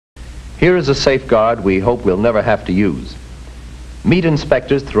Here is a safeguard we hope we'll never have to use. Meat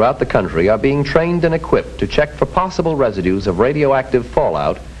inspectors throughout the country are being trained and equipped to check for possible residues of radioactive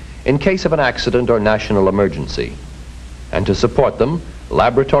fallout in case of an accident or national emergency. And to support them,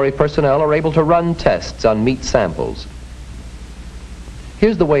 laboratory personnel are able to run tests on meat samples.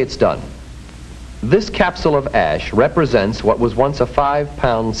 Here's the way it's done. This capsule of ash represents what was once a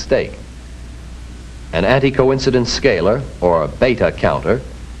 5-pound steak. An anti-coincidence scaler, or beta counter,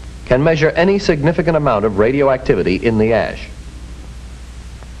 can measure any significant amount of radioactivity in the ash.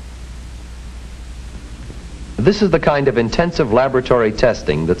 This is the kind of intensive laboratory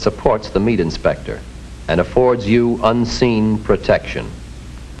testing that supports the meat inspector and affords you unseen protection.